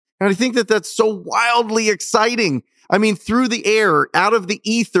And I think that that's so wildly exciting. I mean, through the air, out of the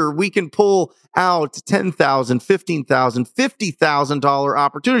ether, we can pull out $10,000, $15,000, $50,000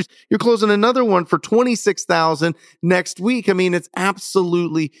 opportunities. You're closing another one for $26,000 next week. I mean, it's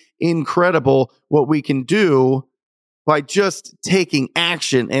absolutely incredible what we can do by just taking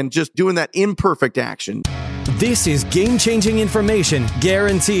action and just doing that imperfect action. This is game-changing information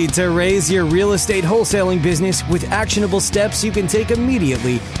guaranteed to raise your real estate wholesaling business with actionable steps you can take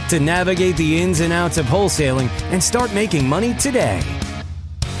immediately to navigate the ins and outs of wholesaling and start making money today.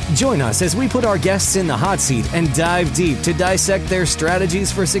 Join us as we put our guests in the hot seat and dive deep to dissect their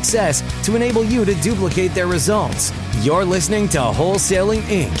strategies for success to enable you to duplicate their results. You're listening to Wholesaling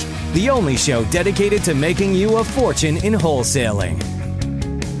Inc., the only show dedicated to making you a fortune in wholesaling.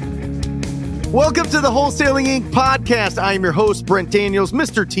 Welcome to the Wholesaling Inc. podcast. I am your host, Brent Daniels,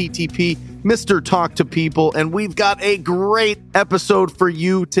 Mr. TTP, Mr. Talk to People, and we've got a great episode for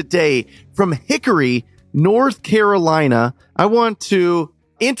you today. From Hickory, North Carolina, I want to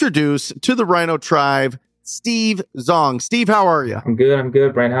introduce to the Rhino Tribe, Steve Zong. Steve, how are you? I'm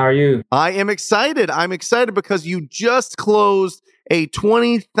good, Brent. How are you? I am excited. I'm excited because you just closed a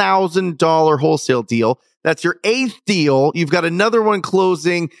 $20,000 wholesale deal. That's your 8th deal. You've got another one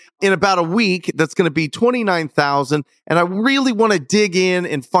closing in about a week. That's going to be $29,000. And I really want to dig in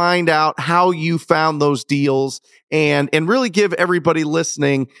and find out how you found those deals and really give everybody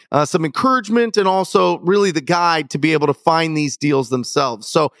listening some encouragement and also really the guide to be able to find these deals themselves.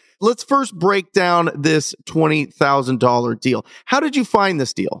 So let's first break down this $20,000 deal. How did you find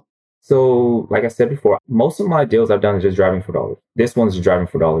this deal? So, like I said before, most of my deals I've done is just driving for dollars. This one's driving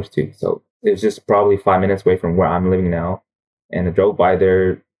for dollars too. So it was just probably 5 minutes away from where I'm living now. And I drove by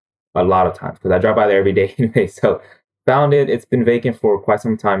there a lot of times because I drive by there every day anyway. So found it. It's been vacant for quite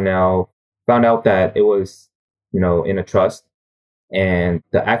some time now. Found out that it was, in a trust. And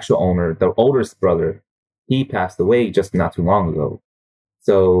the actual owner, the oldest brother, he passed away just not too long ago.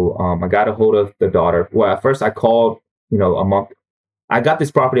 So I got a hold of the daughter. Well, at first I called, a month. I got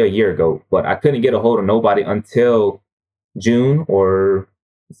this property a year ago, but I couldn't get a hold of nobody until June,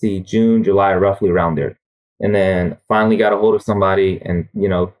 July, roughly around there. And then finally got a hold of somebody and,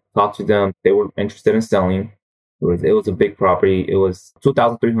 talked to them. They were interested in selling. It was a big property. It was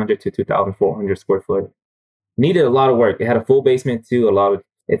 2,300 to 2,400 square foot. Needed a lot of work. It had a full basement too.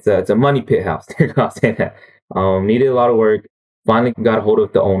 It's a money pit house. I'll say that. Needed a lot of work. Finally got a hold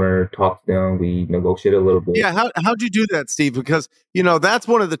of the owner, talked to them. We negotiated a little bit. Yeah. How'd you do that, Steve? Because, that's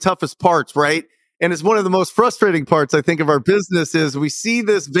one of the toughest parts, right? And it's one of the most frustrating parts, I think, of our business is we see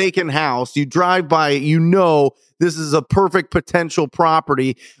this vacant house. You drive by it, this is a perfect potential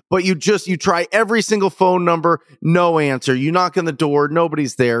property, but you try every single phone number, no answer. You knock on the door,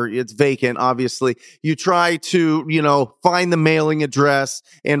 nobody's there. It's vacant, obviously. You try to, find the mailing address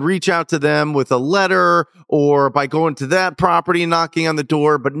and reach out to them with a letter or by going to that property and knocking on the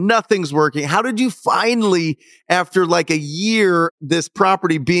door, but nothing's working. How did you finally, after like a year, this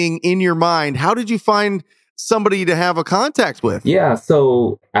property being in your mind, how did you find somebody to have a contact with? Yeah.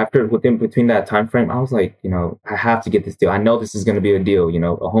 So between that time frame, I was like, I have to get this deal. I know this is going to be a deal,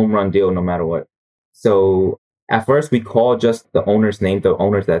 a home run deal, no matter what. So at first we called just the owner's name, the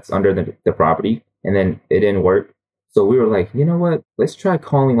owners that's under the property, and then it didn't work. So we were like, you know what? Let's try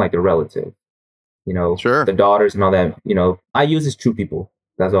calling like the relative, sure, the daughters and all that. I use this True People.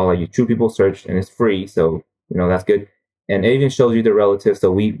 That's all I use. True People search, and it's free. So, that's good. And it even shows you the relatives.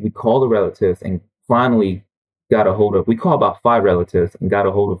 So we call the relatives and finally we called about 5 relatives and got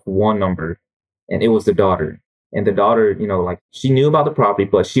a hold of one number, and it was the daughter. And the daughter, she knew about the property,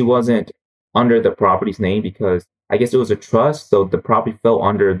 but she wasn't under the property's name because I guess it was a trust. So the property fell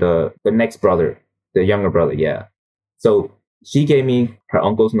under the next brother, the younger brother. Yeah. So she gave me her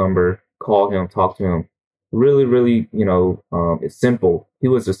uncle's number, called him, talked to him. Really, really, it's simple. He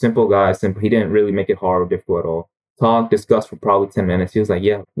was a simple guy. Simple. He didn't really make it hard or difficult at all. Talked, discussed for probably 10 minutes. He was like,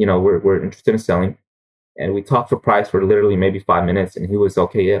 yeah, we're interested in selling. And we talked for price for literally maybe 5 minutes, and he was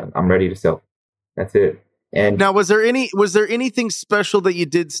okay. Yeah, I'm ready to sell. That's it. And now, was there anything special that you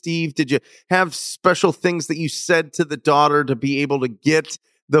did, Steve? Did you have special things that you said to the daughter to be able to get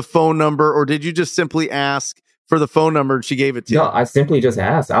the phone number, or did you just simply ask for the phone number and she gave it to you? No, I simply just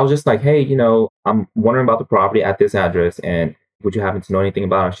asked. I was just like, hey, I'm wondering about the property at this address, and would you happen to know anything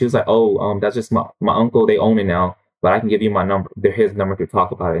about it? She was like, oh, that's just my uncle. They own it now, but I can give you my number. His number to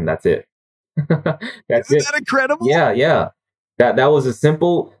talk about it, and that's it. Isn't that incredible? Yeah. That was this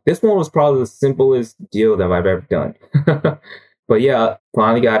one was probably the simplest deal that I've ever done. But yeah,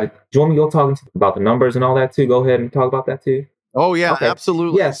 finally got it. Do you want me to go talk about the numbers and all that too? Go ahead and talk about that too. Oh yeah, okay.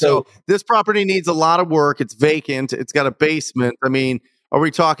 Absolutely. Yeah. So this property needs a lot of work. It's vacant. It's got a basement. I mean, Are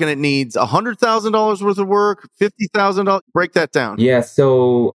we talking it needs $100,000 worth of work, $50,000? Break that down. Yeah,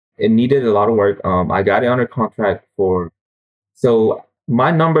 so it needed a lot of work. I got it under contract so my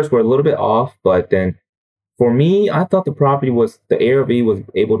numbers were a little bit off, but then for me, I thought the ARV was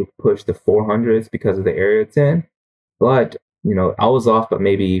able to push the 400s because of the area it's in. But, I was off by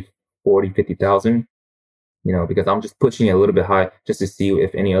maybe 40, 50,000, because I'm just pushing it a little bit high just to see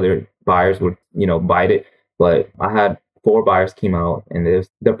if any other buyers would, bite it. But I had 4 buyers came out, and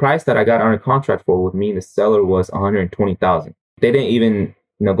the price that I got under contract for with me and the seller was 120,000. They didn't even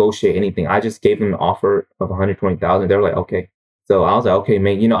negotiate anything. I just gave them an offer of 120,000. They were like, okay. So I was like, okay,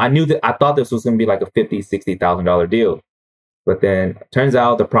 man, I thought this was going to be like a $50,000, $60,000 deal. But then it turns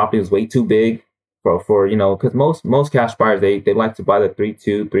out the property was way too big for because most cash buyers, they like to buy the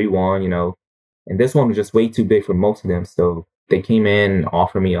 3.2, 3.1, and this one was just way too big for most of them. So they came in and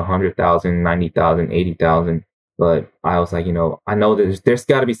offered me 100,000, 90,000, 80,000. But I was like, I know there's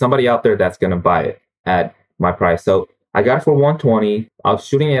got to be somebody out there that's going to buy it at my price. So I got it for 120. I was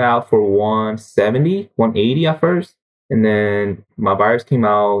shooting it out for 170, 180 at first. And then my buyers came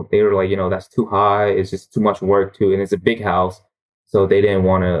out. They were like, that's too high. It's just too much work too. And it's a big house. So they didn't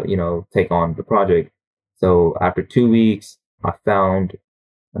want to, take on the project. So after 2 weeks, I found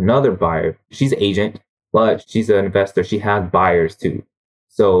another buyer. She's an agent, but she's an investor. She has buyers too.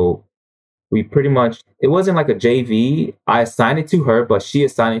 So we pretty much, it wasn't like a JV. I assigned it to her, but she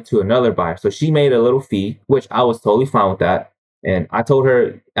assigned it to another buyer. So she made a little fee, which I was totally fine with that. And I told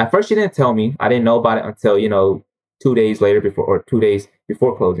her, at first she didn't tell me. I didn't know about it until, 2 days later 2 days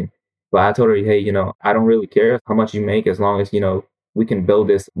before closing. But I told her, hey, I don't really care how much you make as long as, we can build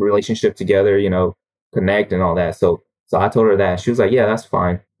this relationship together, connect and all that. So I told her that. She was like, yeah, that's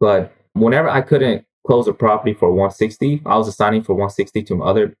fine. But whenever I couldn't close a property for 160, I was assigning for 160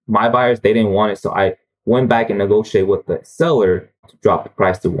 to my buyers. They didn't want it. So I went back and negotiated with the seller to drop the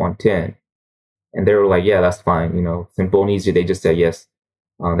price to 110. And they were like, yeah, that's fine. Simple and easy. They just said, yes,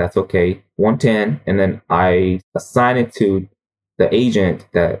 that's okay. 110. And then I assigned it to the agent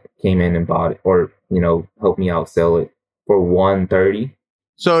that came in and bought it or, helped me out sell it for 130.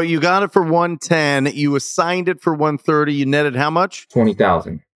 So you got it for 110. You assigned it for 130. You netted how much?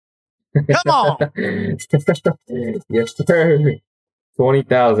 20,000. Come on. Yes, sir.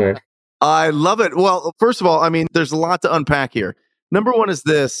 20,000. I love it. Well, first of all, there's a lot to unpack here. Number one is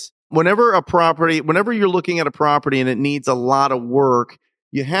this. Whenever you're looking at a property and it needs a lot of work,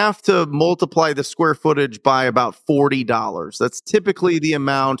 you have to multiply the square footage by about $40. That's typically the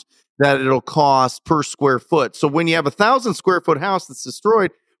amount that it'll cost per square foot. So when you have 1,000 square foot house that's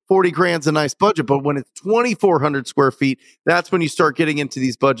destroyed, 40 grand's a nice budget. But when it's 2,400 square feet, that's when you start getting into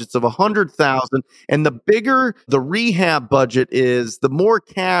these budgets of 100,000. And the bigger the rehab budget is, the more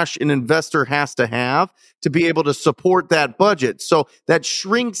cash an investor has to have to be able to support that budget. So that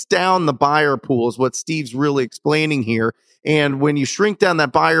shrinks down the buyer pool is what Steve's really explaining here. And when you shrink down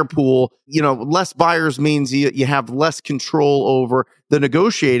that buyer pool, less buyers means you have less control over the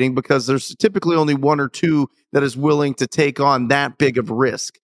negotiating because there's typically only one or two that is willing to take on that big of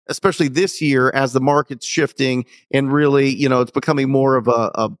risk, especially this year as the market's shifting and really, it's becoming more of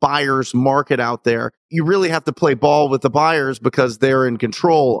a buyer's market out there. You really have to play ball with the buyers because they're in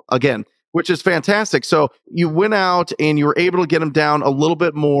control again, which is fantastic. So you went out and you were able to get them down a little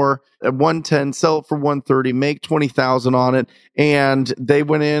bit more at 110, sell it for 130, make 20,000 on it. And they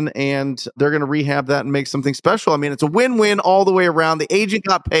went in and they're going to rehab that and make something special. It's a win-win all the way around. The agent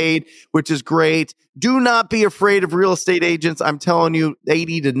got paid, which is great. Do not be afraid of real estate agents. I'm telling you,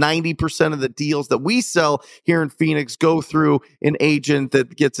 80 to 90% of the deals that we sell here in Phoenix go through an agent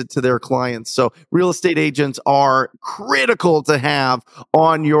that gets it to their clients. So real estate agents are critical to have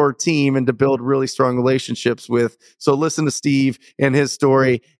on your team and to build really strong relationships with. So listen to Steve and his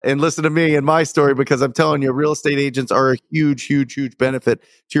story and listen to me and my story, because I'm telling you, real estate agents are a huge, huge, huge benefit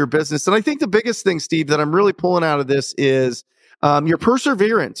to your business. And I think the biggest thing, Steve, that I'm really pulling out of this is your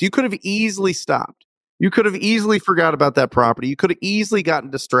perseverance. You could have easily stopped. You could have easily forgot about that property. You could have easily gotten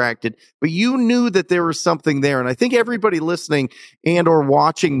distracted, but you knew that there was something there. And I think everybody listening and or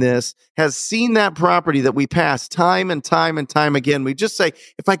watching this has seen that property that we pass time and time and time again. We just say,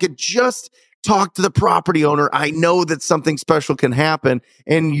 if I could just talk to the property owner, I know that something special can happen.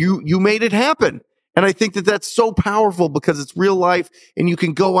 And you made it happen. And I think that that's so powerful because it's real life and you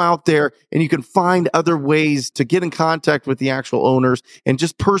can go out there and you can find other ways to get in contact with the actual owners and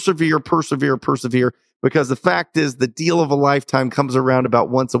just persevere. Because the fact is, the deal of a lifetime comes around about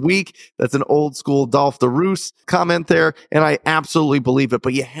once a week. That's an old school Dolph the Roos comment there. And I absolutely believe it.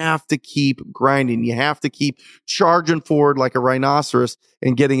 But you have to keep grinding. You have to keep charging forward like a rhinoceros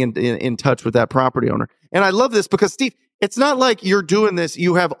and getting in touch with that property owner. And I love this because, Steve, it's not like you're doing this.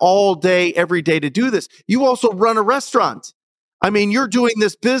 You have all day, every day to do this. You also run a restaurant. I mean, you're doing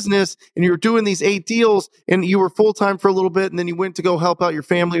this business and you're doing these 8 deals and you were full-time for a little bit and then you went to go help out your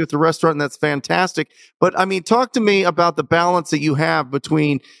family with the restaurant, and that's fantastic. But I mean, talk to me about the balance that you have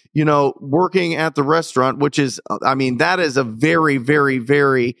between, working at the restaurant, which is, I mean, that is a very, very,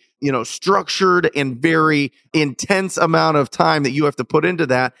 very, structured and very intense amount of time that you have to put into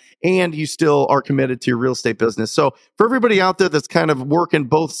that. And you still are committed to your real estate business. So for everybody out there that's kind of working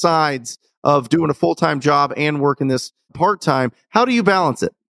both sides of doing a full-time job and working this part-time, how do you balance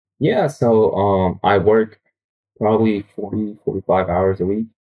it? Yeah, so I work probably 40, 45 hours a week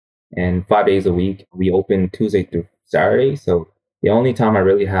and 5 days a week. We open Tuesday through Saturday. So the only time I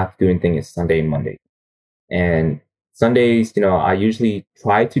really have to do anything is Sunday and Monday. And Sundays, I usually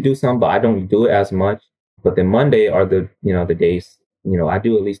try to do some, but I don't do it as much. But then Monday are the days, I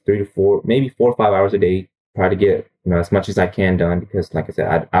do at least 3 to 4, maybe 4 or 5 hours a day. Try to get, as much as I can done because, like I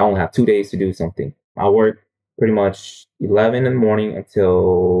said, I only have 2 days to do something. I work pretty much 11 in the morning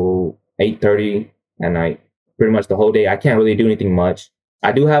until 8:30 at night. Pretty much the whole day. I can't really do anything much.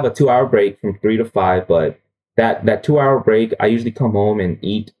 I do have a 2-hour break from 3 to 5, but that 2-hour break, I usually come home and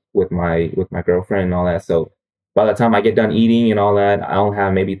eat with my girlfriend and all that. So by the time I get done eating and all that, I only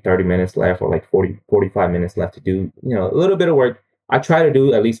have maybe 30 minutes left or like 40, 45 minutes left to do, a little bit of work. I try to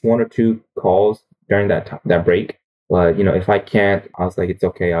do at least 1 or 2 calls during that break. But, if I can't, I was like, it's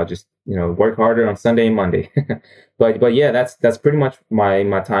okay. I'll just, work harder on Sunday and Monday. but yeah, that's pretty much my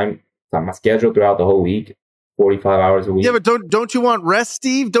time, my schedule throughout the whole week, 45 hours a week. Yeah, but don't you want rest,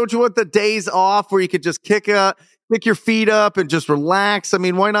 Steve? Don't you want the days off where you could just kick your feet up and just relax? I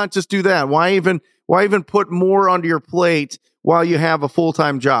mean, why not just do that? Why even put more onto your plate while you have a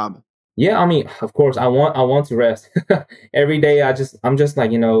full-time job? Yeah, I mean, of course, I want to rest every day. I'm just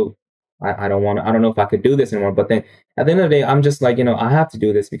like, I don't know if I could do this anymore. But then at the end of the day, I'm just like, I have to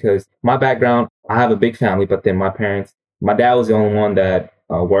do this because my background, I have a big family, but then my dad was the only one that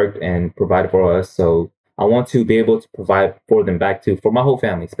worked and provided for us. So I want to be able to provide for them back too, for my whole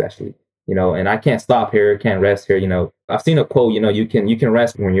family, especially, and I can't stop here, can't rest here. I've seen a quote, you can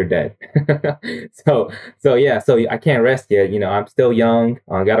rest when you're dead. So yeah, so I can't rest yet. I'm still young.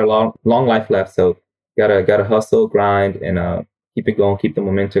 I got a long life left. So gotta hustle, grind, and keep it going, keep the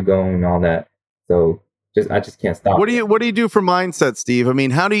momentum going and all that. So I just can't stop. What do you do for mindset, Steve? I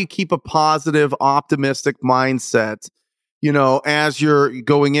mean, how do you keep a positive, optimistic mindset? As you're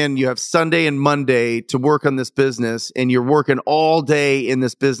going in, you have Sunday and Monday to work on this business and you're working all day in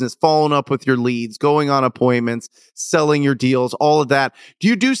this business, following up with your leads, going on appointments, selling your deals, all of that. Do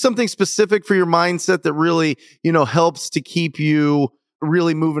you do something specific for your mindset that really, helps to keep you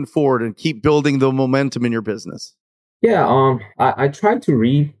really moving forward and keep building the momentum in your business? Yeah, I try to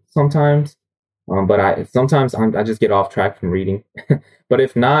read sometimes, but I just get off track from reading. But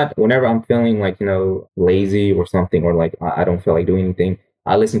if not, whenever I'm feeling like, lazy or something, or like I don't feel like doing anything,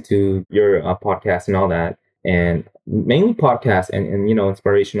 I listen to your podcast and all that, and mainly podcasts and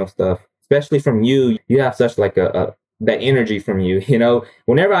inspirational stuff, especially from you. You have such like that energy from you,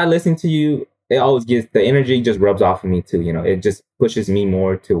 whenever I listen to you, it always gets, the energy just rubs off of me too. It just pushes me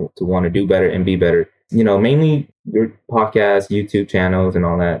more to want to do better and be better. Mainly your podcast, YouTube channels and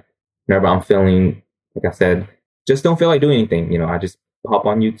all that. Whenever I'm feeling, like I said, just don't feel like doing anything, I just hop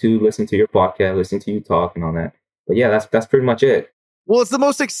on YouTube, listen to your podcast, listen to you talk and all that. But yeah, that's pretty much it. Well, it's the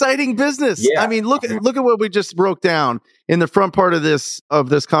most exciting business. Yeah. I mean, look at what we just broke down in the front part of this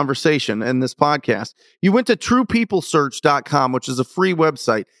conversation and this podcast. You went to truepeoplesearch.com, which is a free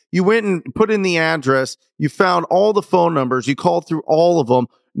website. You went and put in the address. You found all the phone numbers. You called through all of them.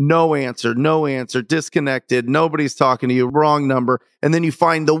 No answer, disconnected. Nobody's talking to you, wrong number. And then you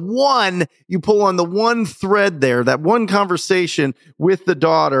find you pull on the one thread there, that one conversation with the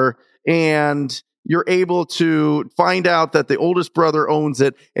daughter, and you're able to find out that the oldest brother owns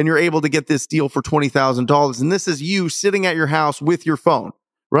it, and you're able to get this deal for $20,000. And this is you sitting at your house with your phone.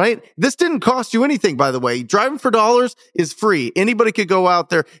 Right? This didn't cost you anything, by the way. Driving for dollars is free. Anybody could go out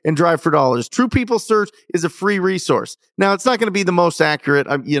there and drive for dollars. True People Search is a free resource. Now, it's not going to be the most accurate.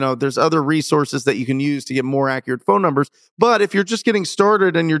 There's other resources that you can use to get more accurate phone numbers. But if you're just getting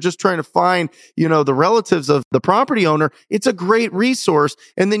started and you're just trying to find, the relatives of the property owner, it's a great resource.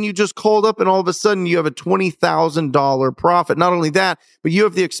 And then you just called up and all of a sudden you have a $20,000 profit. Not only that, but you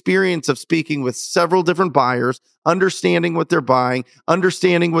have the experience of speaking with several different buyers, understanding what they're buying,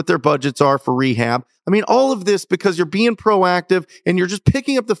 understanding what their budgets are for rehab. I mean, all of this because you're being proactive and you're just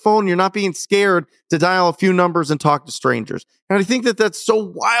picking up the phone. You're not being scared to dial a few numbers and talk to strangers. And I think that that's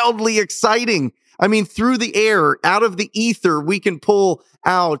so wildly exciting. I mean, through the air, out of the ether, we can pull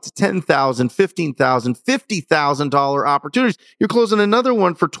out $10,000, $15,000, $50,000 opportunities. You're closing another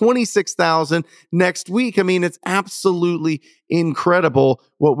one for $26,000 next week. I mean, it's absolutely incredible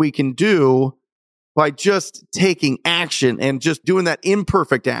what we can do by just taking action and just doing that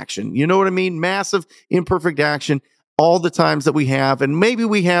imperfect action. You know what I mean? Massive imperfect action all the times that we have. And maybe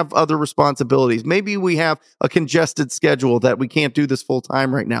we have other responsibilities. Maybe we have a congested schedule that we can't do this full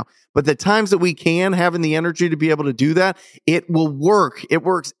time right now. But the times that we can, having the energy to be able to do that, it will work. It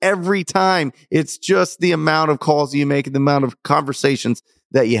works every time. It's just the amount of calls you make and the amount of conversations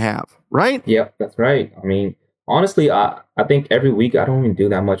that you have, right? Yeah, that's right. I mean, honestly, I think every week I don't even do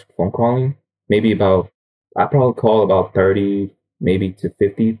that much phone calling. Maybe I probably call about 30, maybe to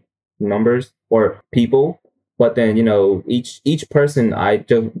 50 numbers or people. But then, each person, I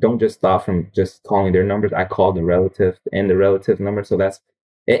don't just stop from just calling their numbers. I call the relative and the relative number. So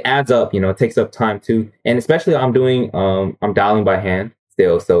it adds up, it takes up time too. And especially I'm dialing by hand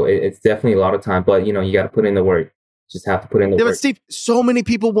still. So it's definitely a lot of time, but you got to put in the work. Just have to put in the work. But Steve, so many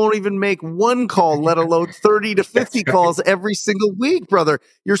people won't even make one call, let alone 30 to 50 calls every single week, brother.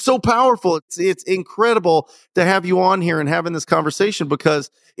 You're so powerful. It's incredible to have you on here and having this conversation because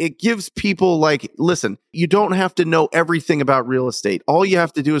it gives people listen, you don't have to know everything about real estate. All you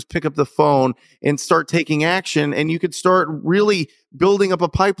have to do is pick up the phone and start taking action, and you could start really building up a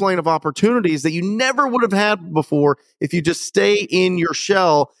pipeline of opportunities that you never would have had before if you just stay in your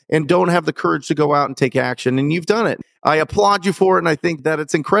shell and don't have the courage to go out and take action. And you've done it. I applaud you for it, and I think that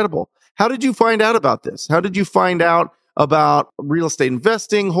it's incredible. How did you find out about this? How did you find out about real estate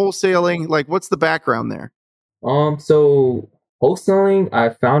investing, wholesaling? What's the background there? So wholesaling, I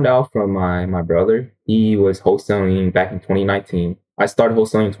found out from my brother. He was wholesaling back in 2019. I started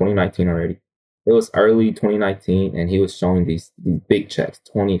wholesaling in 2019 already. It was early 2019, and he was showing these big checks,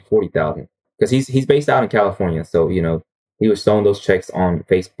 20, 40,000. Because he's based out in California, so he was showing those checks on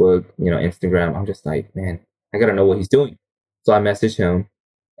Facebook, Instagram. I'm just like, man, I gotta know what he's doing. So I messaged him,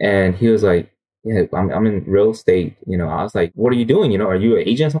 and he was like, yeah, I'm in real estate. I was like, what are you doing? Are you an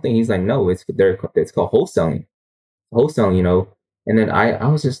agent or something? He's like, no, it's called wholesaling. And then I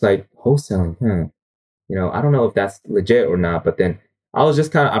was just like, wholesaling, I don't know if that's legit or not, but then I was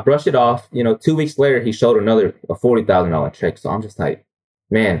just I brushed it off. 2 weeks later, he showed a $40,000 check. So I'm just like,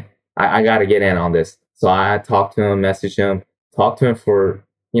 man, I got to get in on this. So I talked to him, messaged him, talked to him for,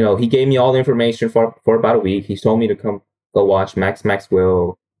 he gave me all the information for about a week. He told me to come go watch Max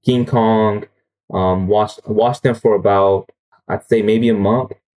Maxwell, King Kong, watched them for about, I'd say maybe a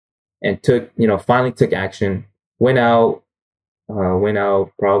month, and finally took action. Went out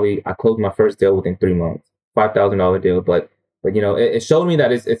probably, I closed my first deal within 3 months, $5,000 deal, but it showed me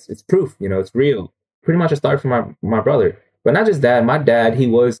that it's proof, it's real. Pretty much I started from my brother. But not just that, my dad, he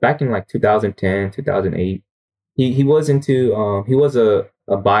was back in 2010, 2008. He was into, he was a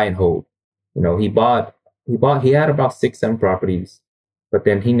buy and hold. He had about 6-7 properties, but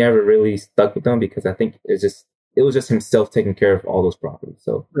then he never really stuck with them because I think it was just himself taking care of all those properties.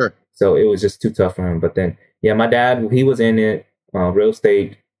 So, sure. So it was just too tough for him. But then, yeah, my dad, he was in it, real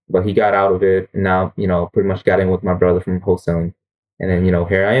estate, but he got out of it. And now, pretty much got in with my brother from wholesaling. And then,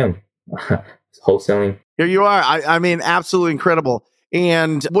 here I am wholesaling. Here you are. I mean, absolutely incredible.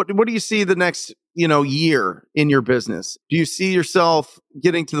 And what do you see the next, year in your business? Do you see yourself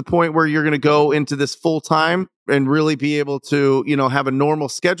getting to the point where you're going to go into this full time and really be able to, have a normal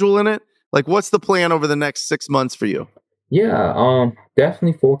schedule in it? What's the plan over the next 6 months for you? Yeah,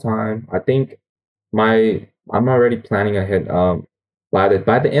 definitely full time. I think I'm already planning ahead. By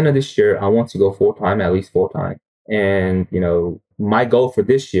the end of this year, I want to go full time, at least full time. And my goal for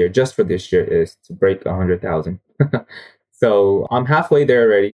this year, just for this year, is to break 100,000. So I'm halfway there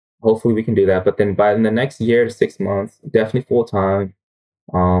already. Hopefully we can do that. But then by the next year to 6 months, definitely full time.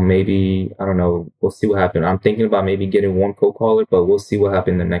 Maybe, I don't know. We'll see what happens. I'm thinking about maybe getting one cold caller, but we'll see what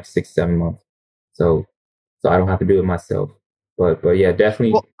happens in the next 6-7 months. So I don't have to do it myself. But yeah,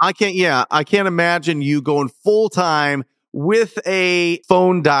 definitely. Well, I can't imagine you going full time with a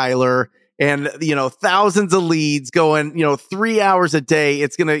phone dialer and, thousands of leads going, 3 hours a day.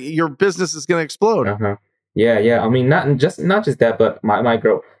 Your business is going to explode. Uh-huh. Yeah. I mean, not just that, but my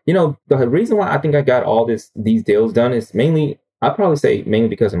girl, the reason why I think I got all these deals done is I'd probably say mainly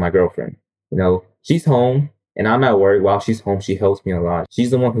because of my girlfriend. She's home and I'm at work. While she's home, she helps me a lot.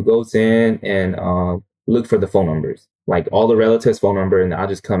 She's the one who goes in and look for the phone numbers, like all the relatives' phone number, and I'll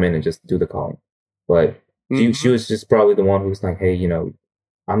just come in and just do the calling. But she was just probably the one who's like, hey,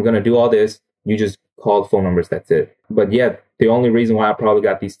 I'm going to do all this. You just call the phone numbers. That's it. But yeah, the only reason why I probably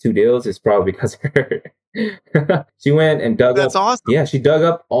got these 2 deals is probably because of her. She went and dug That's up. awesome. Yeah, she dug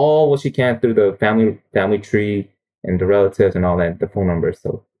up all what she can through the family tree and the relatives and all that, the phone numbers.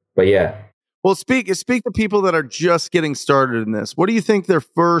 So, but yeah. Well, speak to people that are just getting started in this. What do you think their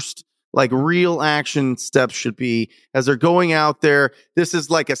first like real action steps should be as they're going out there? This is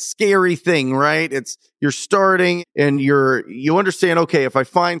like a scary thing, right? You're starting and you understand, okay, if I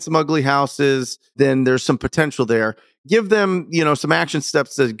find some ugly houses, then there's some potential there. Give them, some action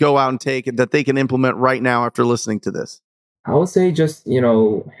steps to go out and take and that they can implement right now after listening to this. I would say just,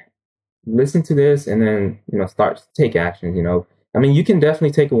 listen to this and then, start to take action, I mean, you can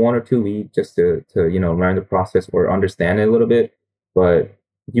definitely take 1 or 2 weeks just to learn the process or understand it a little bit, but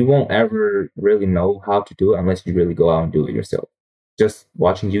you won't ever really know how to do it unless you really go out and do it yourself. Just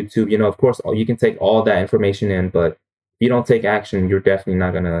watching YouTube, of course, you can take all that information in, but if you don't take action, you're definitely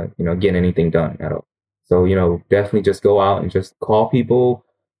not going to, get anything done at all. So, definitely just go out and just call people,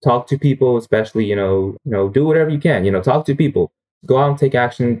 talk to people, especially, do whatever you can, talk to people, go out and take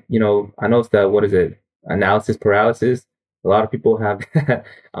action. I noticed that, analysis paralysis. A lot of people have that.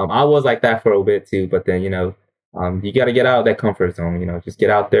 I was like that for a bit too, but then, you got to get out of that comfort zone, just get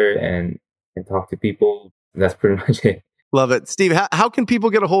out there and talk to people. That's pretty much it. Love it. Steve, how can people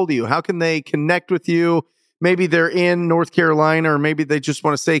get a hold of you? How can they connect with you? Maybe they're in North Carolina, or maybe they just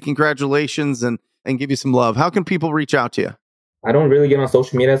want to say congratulations and give you some love. How can people reach out to you? I don't really get on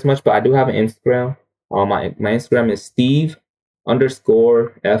social media as much, but I do have an Instagram. My Instagram is Steve_FTW.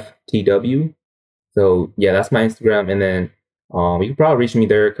 So yeah, that's my Instagram. And then you can probably reach me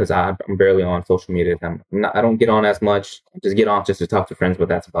there because I'm barely on social media. I don't get on as much. I just get on just to talk to friends, but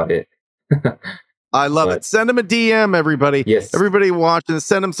that's about it. I love it. Send them a DM, everybody. Yes. Everybody watching,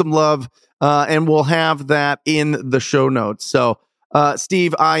 send them some love, and we'll have that in the show notes. So,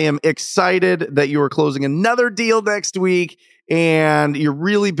 Steve, I am excited that you are closing another deal next week, and you're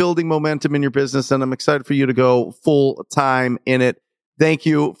really building momentum in your business, and I'm excited for you to go full time in it. Thank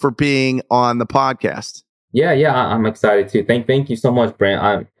you for being on the podcast. Yeah, I'm excited too. Thank you so much, Brent.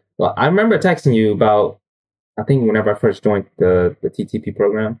 I remember texting you about, I think whenever I first joined the TTP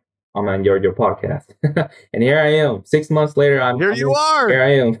program. I'm on your podcast, and here I am. 6 months later, you are. Here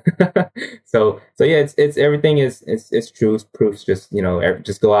I am. So yeah, it's everything is truth, proofs. Just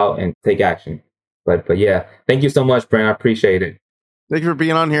just go out and take action. But yeah, thank you so much, Brent. I appreciate it. Thank you for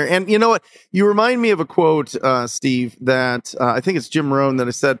being on here. And you know what? You remind me of a quote, Steve, that I think it's Jim Rohn that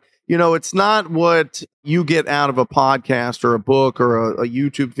has said, it's not what you get out of a podcast or a book or a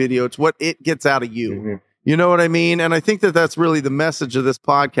YouTube video. It's what it gets out of you. Mm-hmm. You know what I mean? And I think that that's really the message of this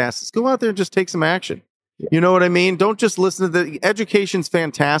podcast is go out there and just take some action. Yeah. You know what I mean? Don't just listen to the education's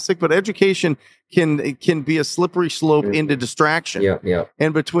fantastic, but education can be a slippery slope into distraction. Yeah.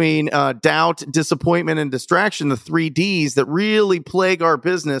 And between doubt, disappointment, and distraction, the 3 Ds that really plague our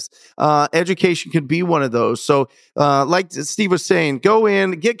business, education can be one of those. So like Steve was saying, go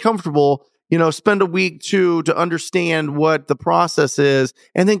in, get comfortable, spend a week to understand what the process is,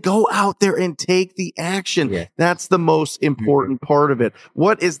 and then go out there and take the action. Yeah. That's the most important part of it.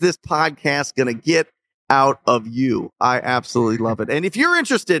 What is this podcast going to get out of you? I absolutely love it. And if you're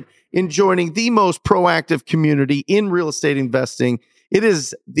interested in joining the most proactive community in real estate investing, it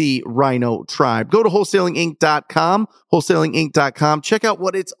is the Rhino Tribe. Go to wholesalinginc.com, wholesalinginc.com. Check out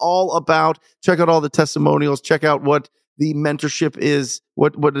what it's all about. Check out all the testimonials. Check out what the mentorship is,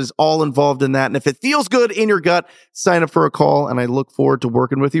 what is all involved in that. And if it feels good in your gut, sign up for a call, and I look forward to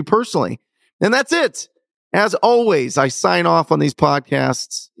working with you personally. And that's it. As always, I sign off on these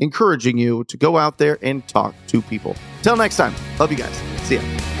podcasts, encouraging you to go out there and talk to people. Till next time. Love you guys. See ya.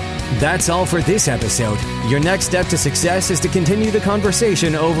 That's all for this episode. Your next step to success is to continue the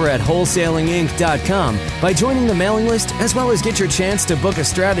conversation over at wholesalinginc.com by joining the mailing list, as well as get your chance to book a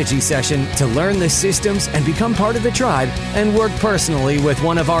strategy session to learn the systems and become part of the tribe and work personally with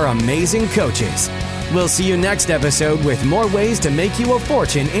one of our amazing coaches. We'll see you next episode with more ways to make you a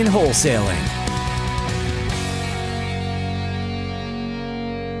fortune in wholesaling.